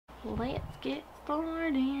let's get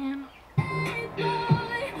started.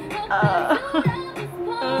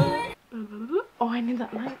 Oh, I need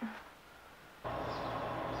that light.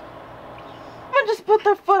 I just put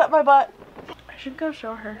their foot up my butt. I should go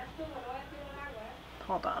show her.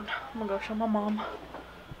 Hold on. I'm gonna go show my mom.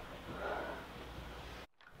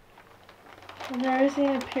 I've never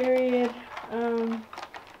seen a period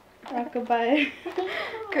rockabye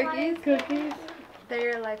cookies.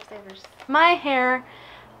 They're your lifesavers. My hair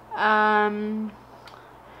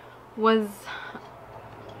was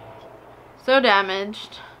so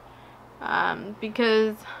damaged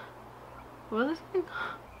because what was this?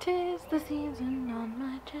 'Tis the season on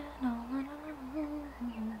my channel.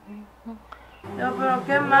 Yo, pero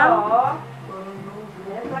qué mal. No,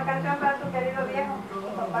 es una canción para tu querido viejo, tu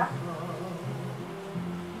papá.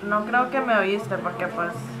 No creo que me oíste porque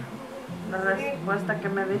pues la respuesta que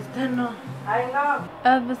me diste no. Ay, no.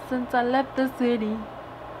 Ever since I left the city,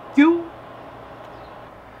 you.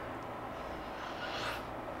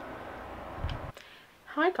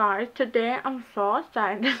 Hi guys, today I'm so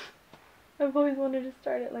excited. I've always wanted to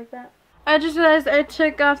start it like that. I just realized I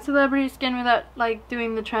took off celebrity skin without like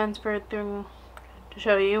doing the transfer through to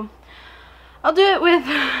show you. I'll do it with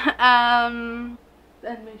and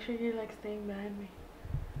make sure you're like staying behind me.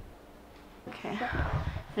 Okay.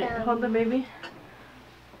 Here, hold the baby.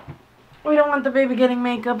 We don't want the baby getting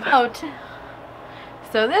makeup out.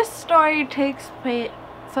 So this story takes place.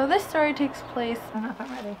 I'm not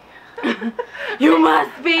ready. You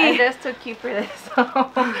must be. I just took you for this.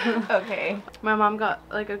 Okay. My mom got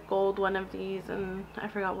like a gold one of these, and I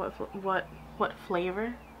forgot what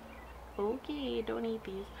flavor. Okay, don't eat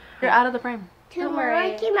these. You're out of the frame. Tomorrow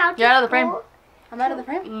I came out. You're out of the frame. I'm out of the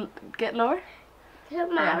frame. Get lower.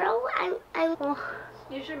 Tomorrow I'm.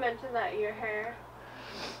 You should mention that your hair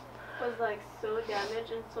was like so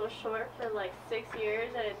damaged and so short for like 6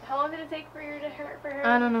 years. And how long did it take for your hair?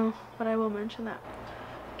 I don't know, but I will mention that.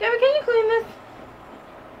 Gabby, can you clean this?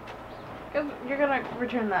 You're gonna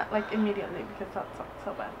return that like immediately because that's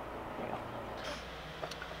so bad. There you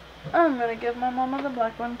go. I'm gonna give my mama the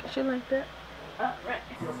black one because she liked it. Right.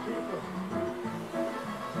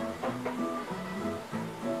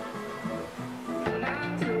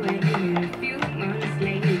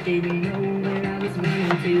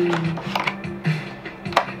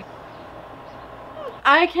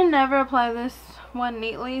 I can never apply this one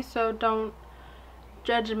neatly, so don't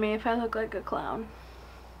judge me if I look like a clown.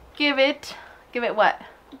 Give it what?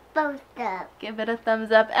 Thumbs up. Give it a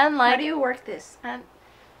thumbs up and like. How do you work this? And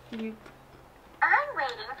you. I'm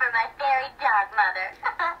waiting for my fairy godmother.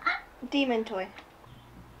 Demon toy.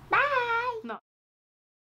 Bye.